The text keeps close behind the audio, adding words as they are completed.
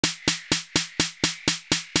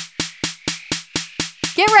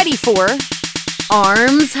Get ready for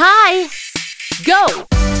arms high. Go!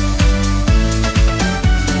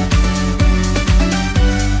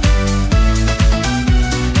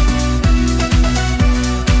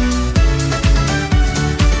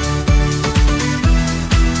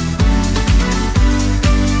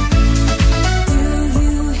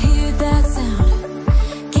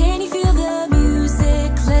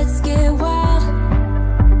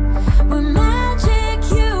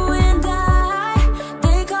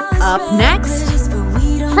 Up next,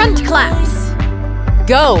 front claps.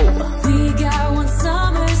 Go! We got one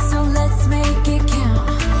summer, so let's make it count.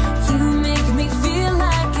 You make me feel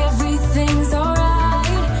like everything's alright.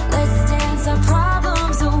 Let's dance our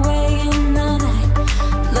problems away in the night.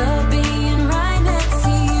 Love being right next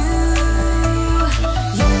to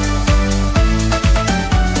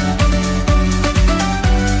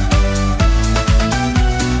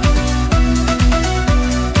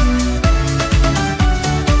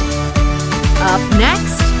Up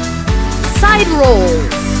next, side rolls.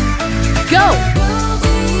 Go!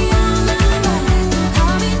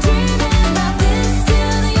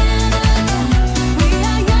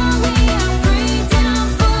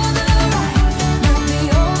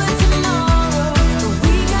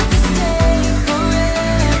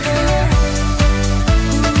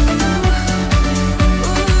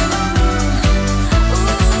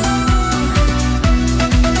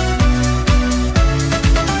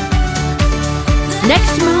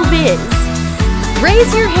 Next move is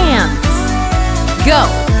raise your hands. Go!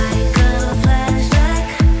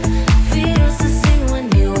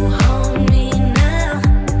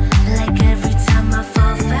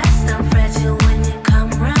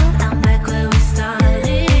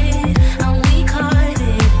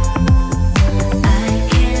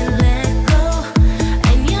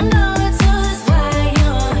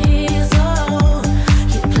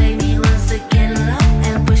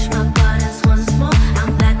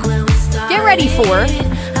 Ready for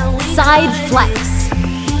side flex.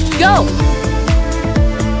 Go!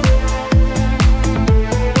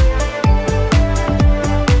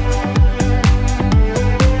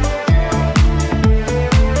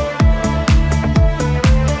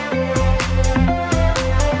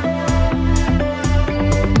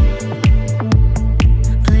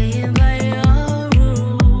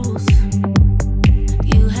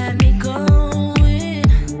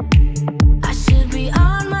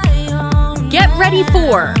 Get ready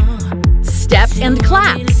for step and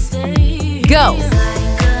claps. Go!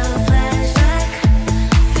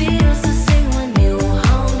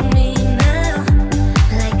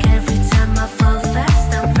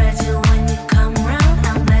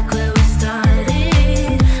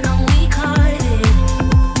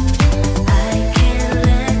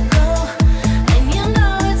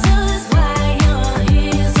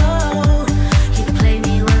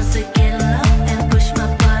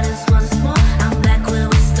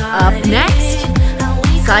 Up next,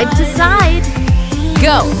 side to side.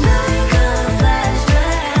 Go!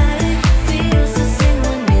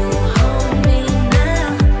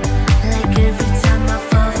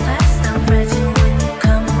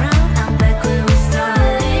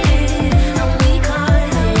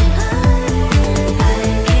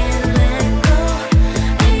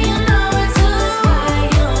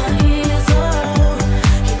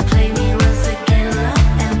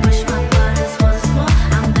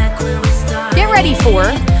 Ready for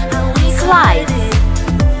slides.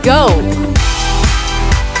 Go!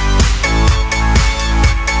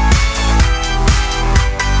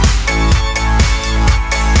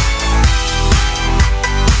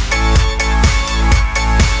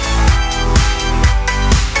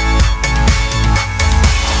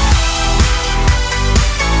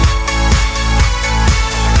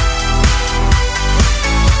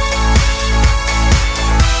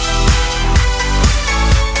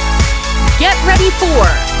 Get ready for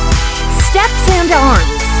steps and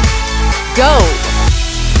arms. Go!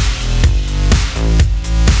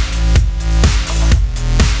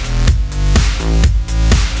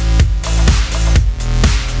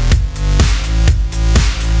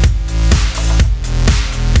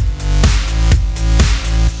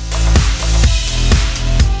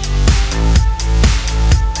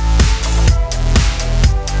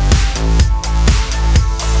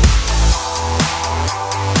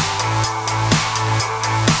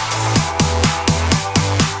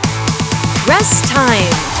 Rest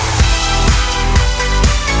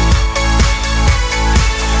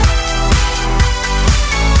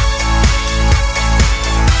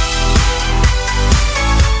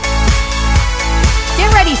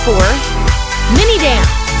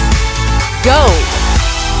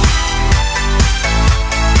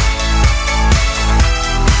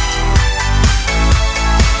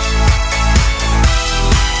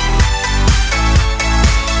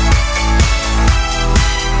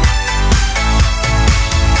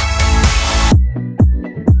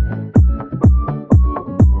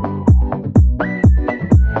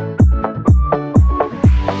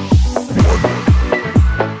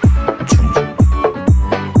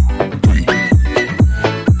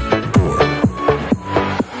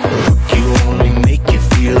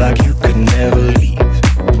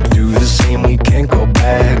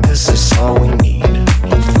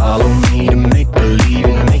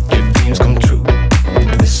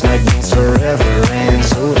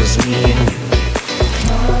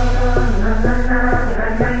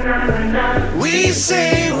We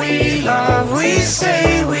say we love, we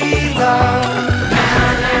say we love.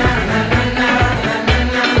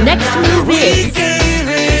 Next move is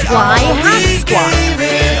fly half squat.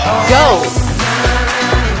 Go!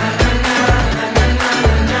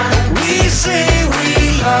 We say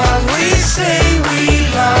we love, we say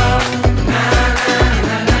we love.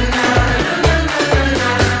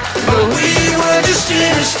 But we were just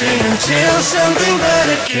interested until something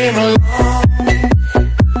better came along.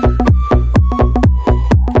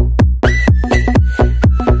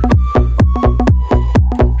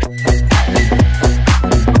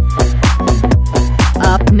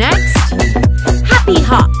 Up next, happy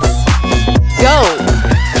hops. Go!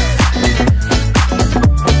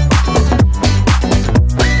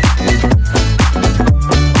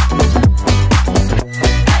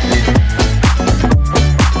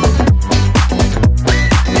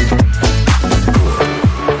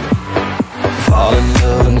 Fall in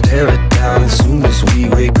love and tear it down as soon as we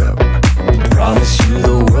wake up. Promise you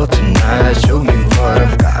the world tonight, show you what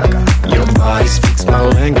I've got. Your body speaks my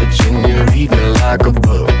language and you read me like a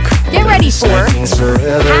book. Get ready for half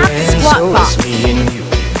squat box.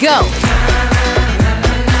 Go!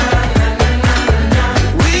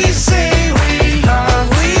 We say we love,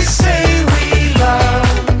 we say we love.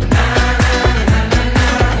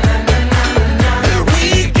 That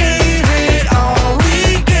we gave it all,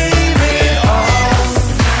 we gave it all.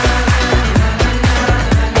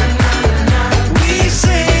 We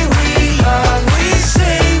say we love, we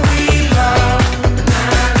say we love.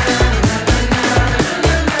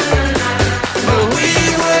 But we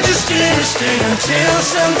were just interested until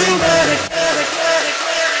something better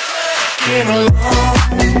came along.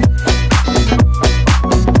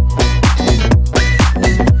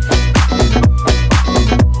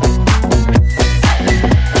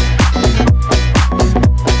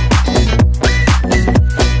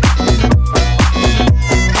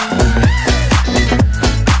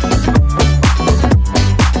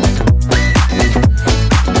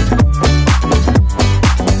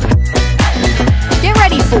 Get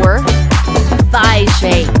ready for thigh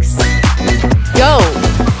shakes. Go!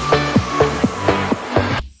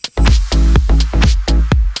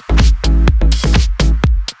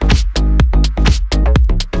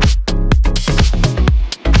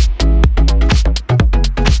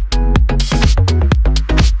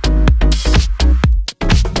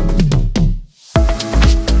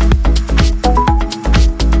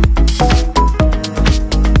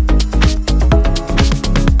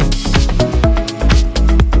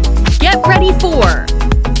 Get ready for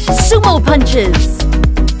Sumo Punches.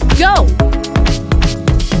 Go!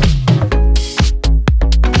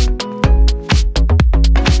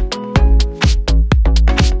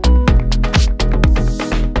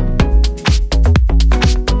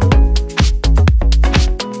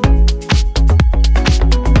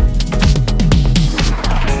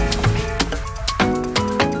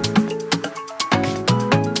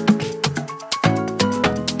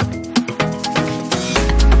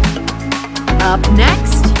 Up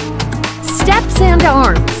next, steps and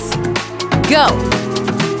arms. Go!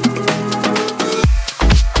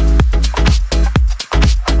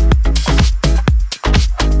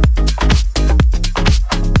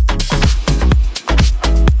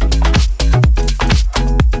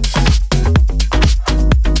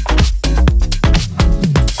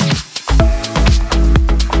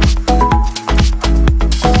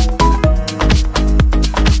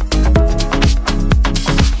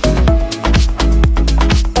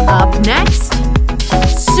 Up next,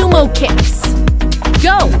 Sumo Kicks.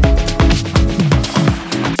 Go!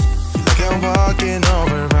 Like I'm walking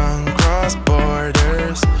over on cross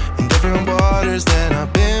borders in different waters than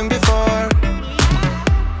I've been before.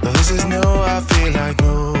 Though this is new, I feel like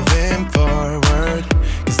moving forward,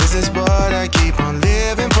 'cause this is what I keep on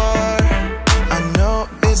living for. I know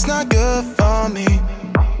it's not good for me,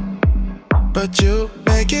 but you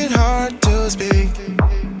make it hard to speak.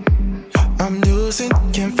 I'm losing,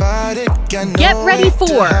 can't fight it, got no Get ready way for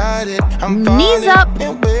to hide it. I'm knees falling up,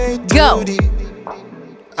 in way too go. deep.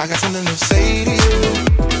 I got something to say to you.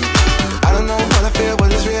 I don't know what I feel,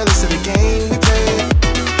 but it's real, it's the game we play.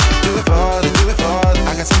 Do it for the, do it for the.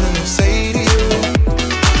 I got something to say to you.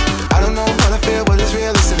 I don't know what I feel, but it's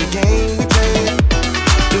real, it's the game we play.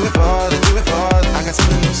 Do it for the, do it for the. I got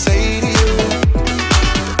something to say to you.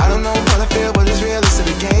 I don't know what I feel, but it's real, it's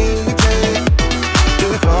the game we play. Do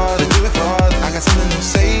it for the, do it for the. I got something to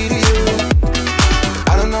say to you.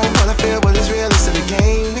 I don't know what I feel, but it's real, it's the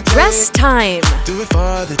game we play. Rest time. Do it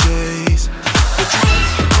for the days.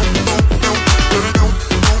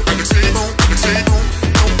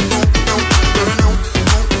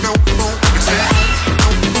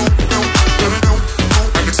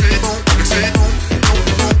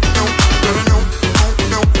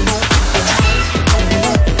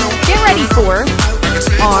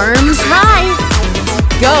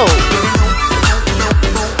 Go!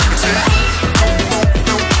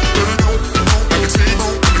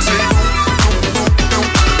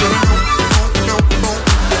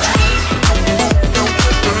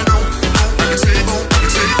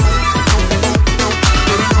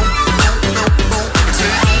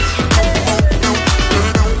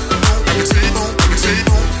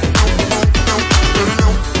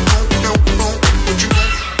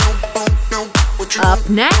 Up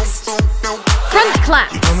next, front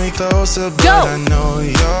claps. Pull me closer, but Go. I know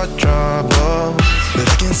you're trouble. But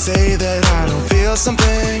I can say that I don't feel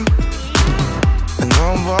something. I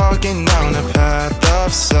know I'm walking down a path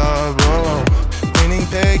of sorrow, painting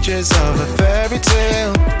pictures of a fairy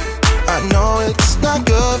tale. I know it's not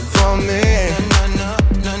good for me,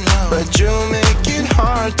 but you make it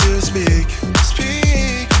hard to speak.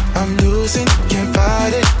 I'm losing, can't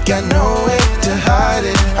fight it, got no way to hide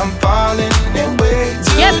it. I'm falling in way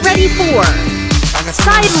too Get ready for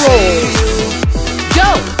side rolls. Go!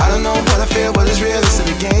 I don't know what I feel, what is real, it's a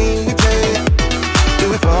game we play.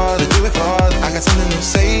 Do it for the, I got something to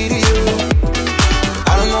say to you.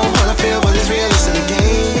 I don't know what I feel, what is real, it's a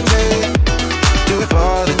game we play. Do it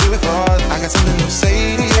for the, I got something to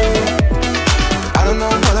say to you. I don't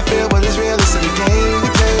know what I feel, what is real, it's a game we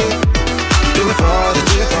play. Do it for the,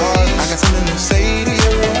 I got something to say to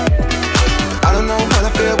you. I don't know what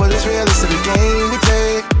I feel, what is real, it's a game we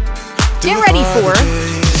play. Get ready for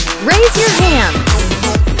raise your hands.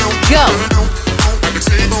 Go!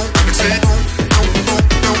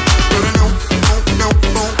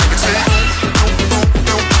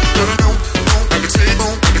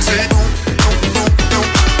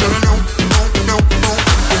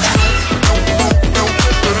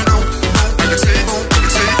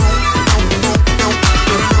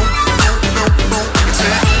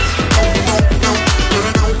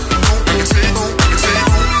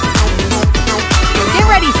 Get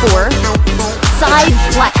ready for side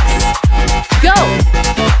flex. Go!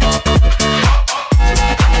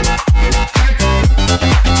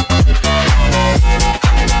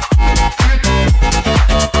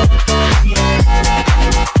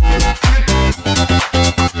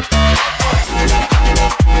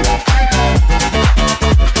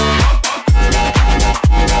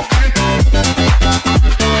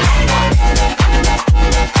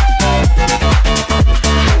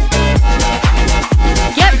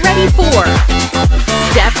 Get ready for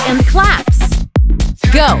step and claps.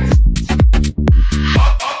 Go!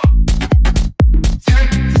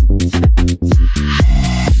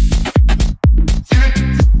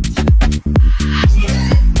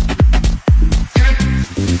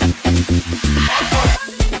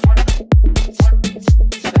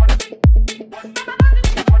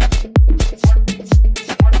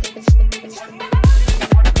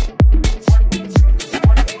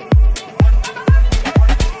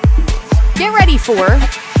 Get ready for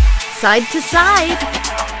side to side.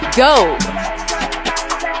 Go!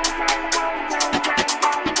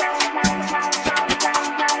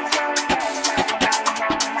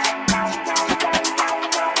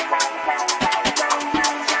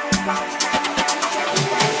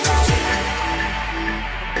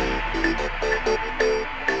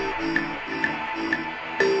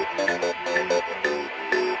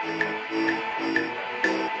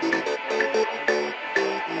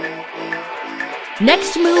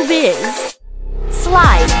 Next move is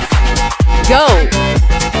slides. Go!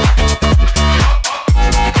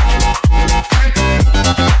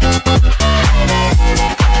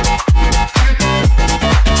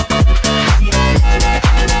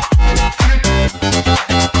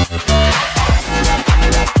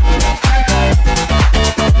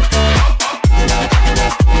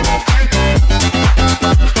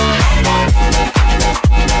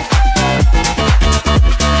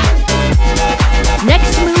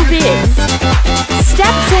 Next move is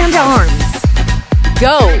steps and arms.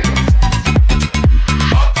 Go!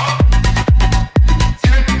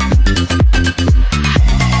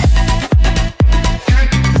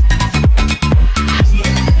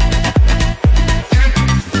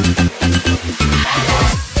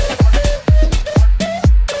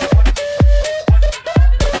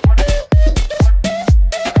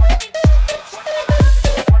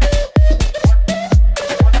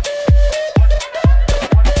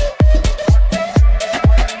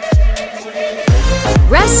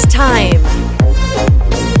 Rest time.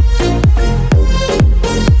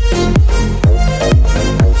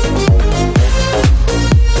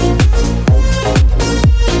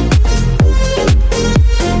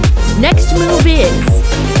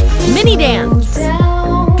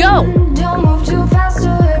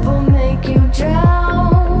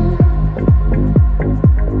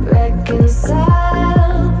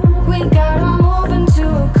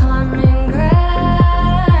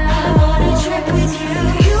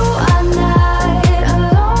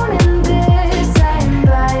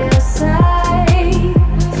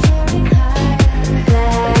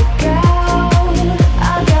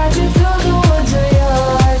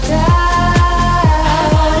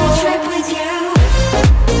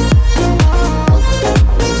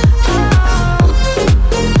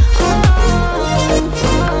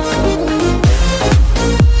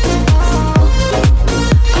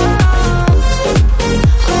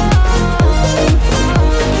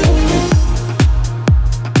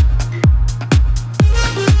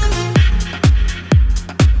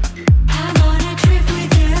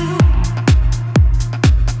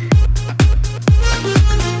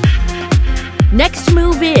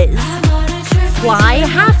 Fly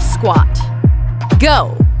half squat.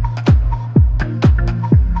 Go.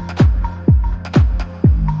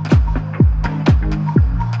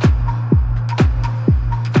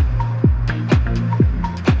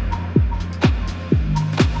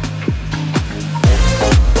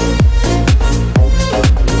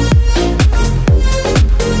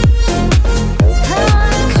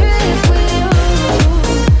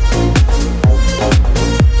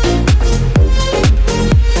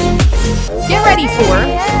 Get ready for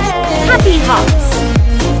happy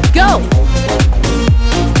hops. Go.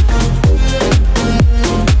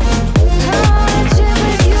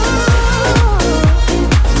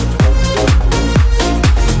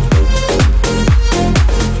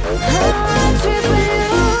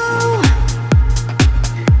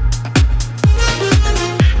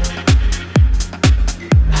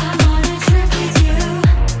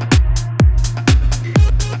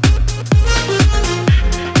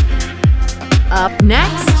 Up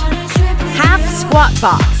next, half squat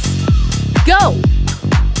box. Go.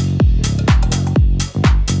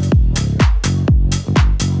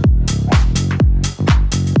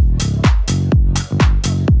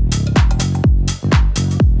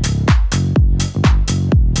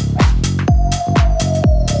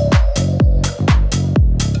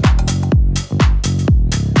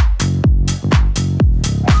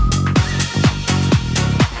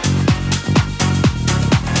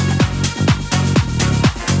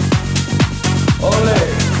 Ole.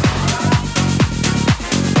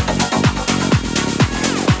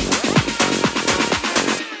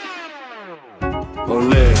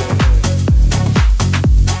 Ole,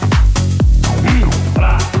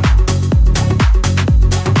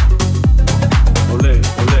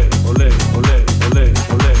 ole, ole, ole, ole,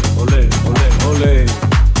 ole, ole, ole, ole.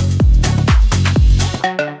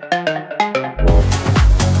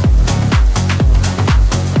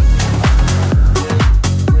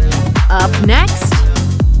 Up next,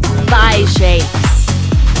 thigh shakes.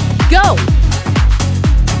 Go.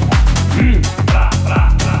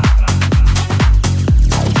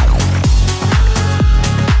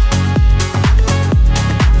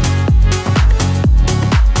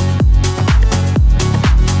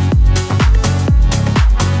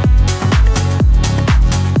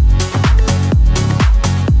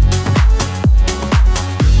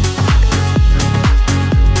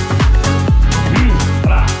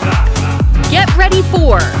 Get ready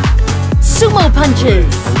for Sumo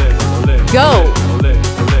Punches. Go. Ole,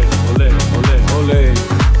 ole, ole, ole, ole.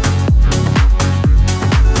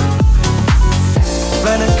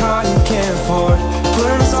 Rent a car you can't afford. Put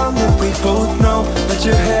on a song that we both know. Let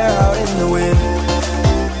your hair out in the wind.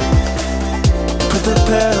 Put the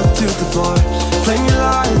pedal to the floor. Flame your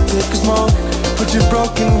light and take a smoke. Put your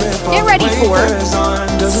broken rib off. Get ready for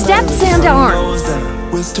steps and arms.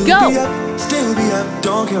 We'll still Go. be up, still be up.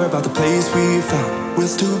 Don't care about the place we found. We'll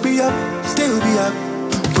still be up, still be up.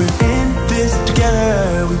 We're in this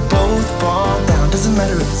together. We both fall down. Doesn't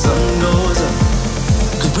matter if the sun goes up.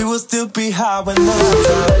 'Cause we will still be high when the lights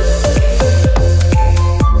out.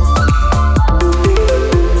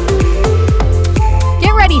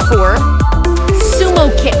 Get ready for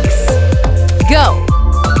Sumo Kicks. Go.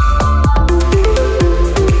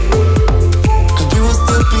 'Cause we will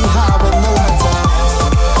still be high when the lights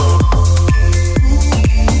out.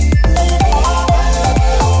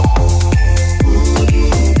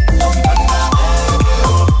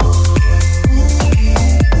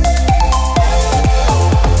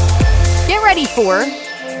 Get ready for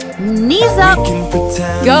knees up. We can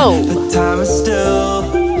pretend Go. the time is still.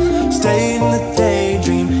 Stay in the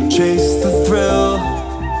daydream, chase the thrill.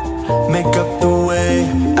 Make up the way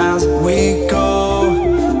as we go.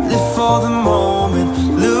 Live for the moment,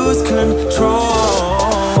 lose control.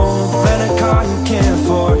 Rent a car you can't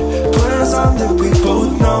afford. Put on a song that we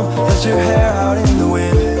both know. Let your hair out in the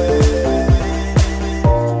wind.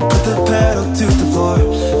 Put the pedal to the floor.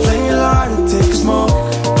 Flame your light and take a smoke.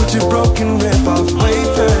 Put your broken rib off.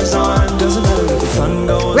 Wafers on. Doesn't matter if the sun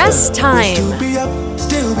goes Rest down. time. We'll still be up,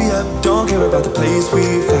 still be up. Don't care about the place we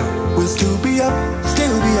found. We'll still be up,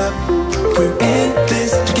 still be up. We're in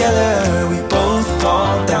this together. We both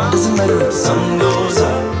fall down. Doesn't matter if the sun goes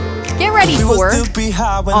up. Get ready We will for still be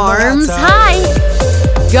high when the arms lights out.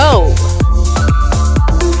 high. Go.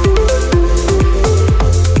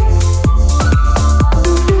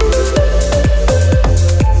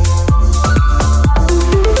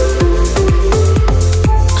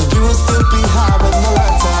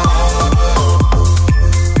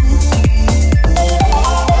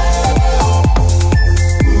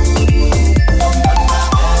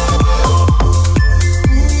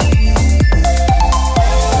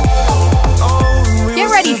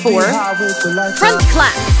 Front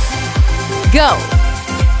claps. Go.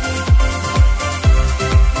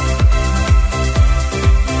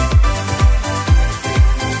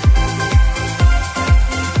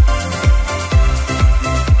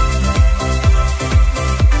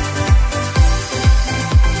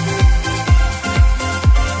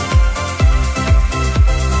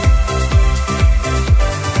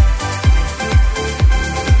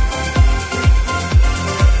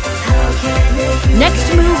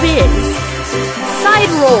 Next move is side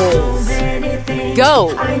rolls.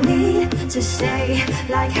 Go. I need to say,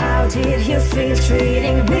 like, how did you feel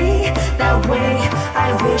treating me that way?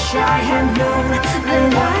 I wish I had known the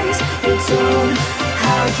lies you told.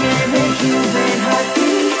 How can the human heart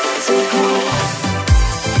be so cold?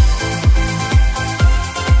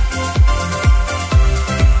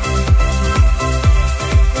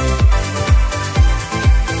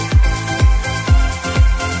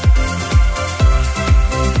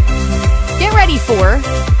 Ready for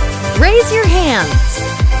raise your hands.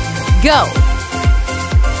 Go.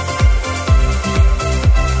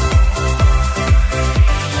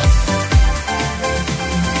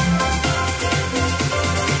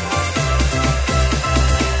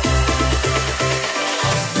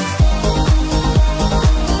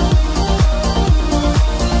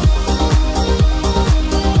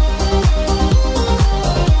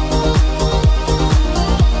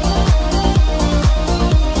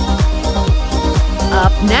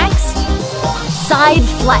 Up next, side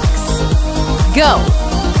flex. Go.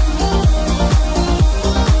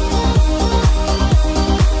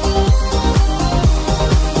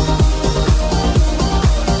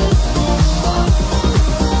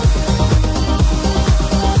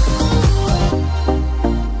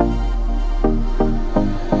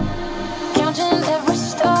 Counting every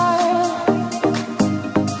star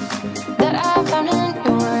that I found in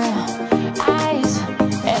your eyes,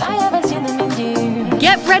 and I haven't seen them in years.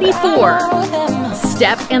 Get ready for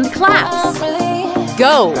step and claps.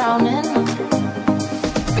 Go.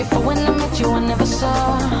 Before when I met you, I never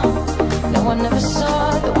saw. No, I never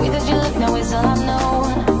saw the way that you look now is all I know.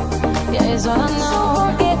 Yeah, is all I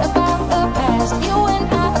know. Forget about the past. You and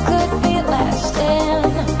I could be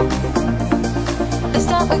lasting. This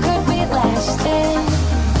time we could be lasting.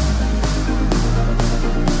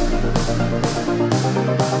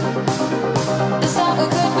 This time we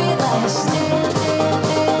could be lasting.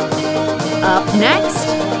 Up next,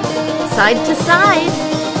 side to side.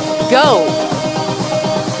 Go.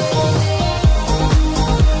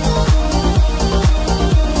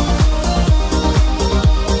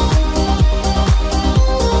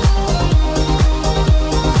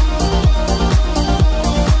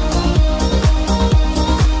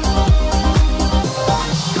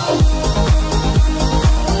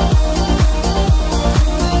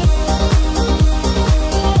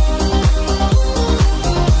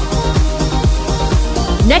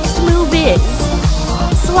 Next move is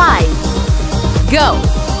slides. Go.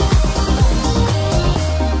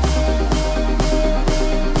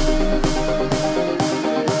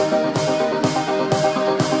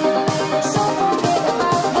 So forget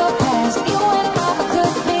about the past. You and I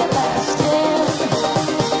could be lasting.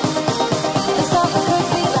 This time we could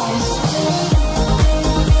be lasting.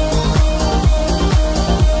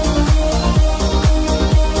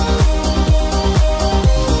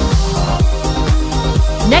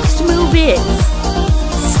 Next move is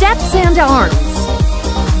steps and arms.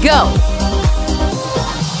 Go.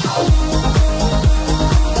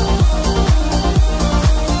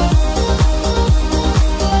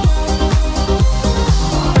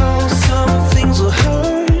 Some things will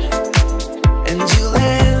hurt, and you'll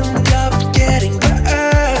end up getting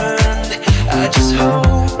burned. I just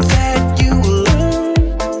hope that you will learn.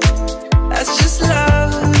 That's just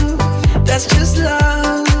love. That's just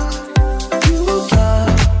love. You will love.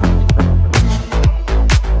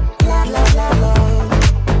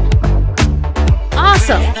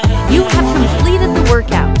 Awesome! You have completed the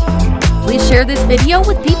workout. Please share this video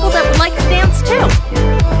with people that would like to dance too.